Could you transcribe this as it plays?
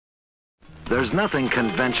There's nothing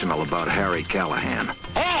conventional about Harry Callahan.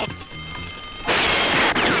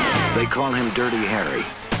 They call him Dirty Harry.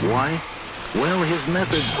 Why? Well, his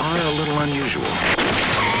methods are a little unusual.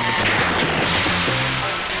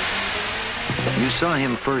 You saw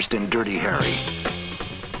him first in Dirty Harry.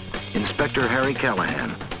 Inspector Harry Callahan,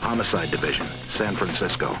 Homicide Division, San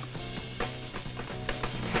Francisco.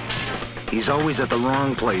 He's always at the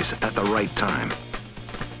wrong place at the right time.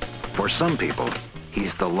 For some people,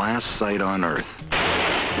 he's the last sight on Earth.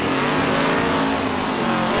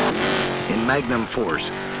 In Magnum Force,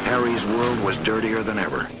 Harry's world was dirtier than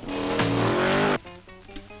ever.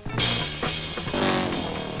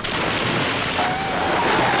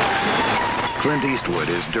 Clint Eastwood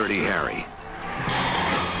is Dirty Harry.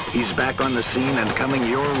 He's back on the scene and coming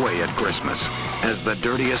your way at Christmas as the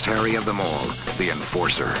dirtiest Harry of them all, the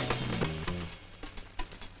Enforcer.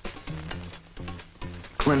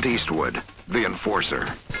 Clint Eastwood, the Enforcer.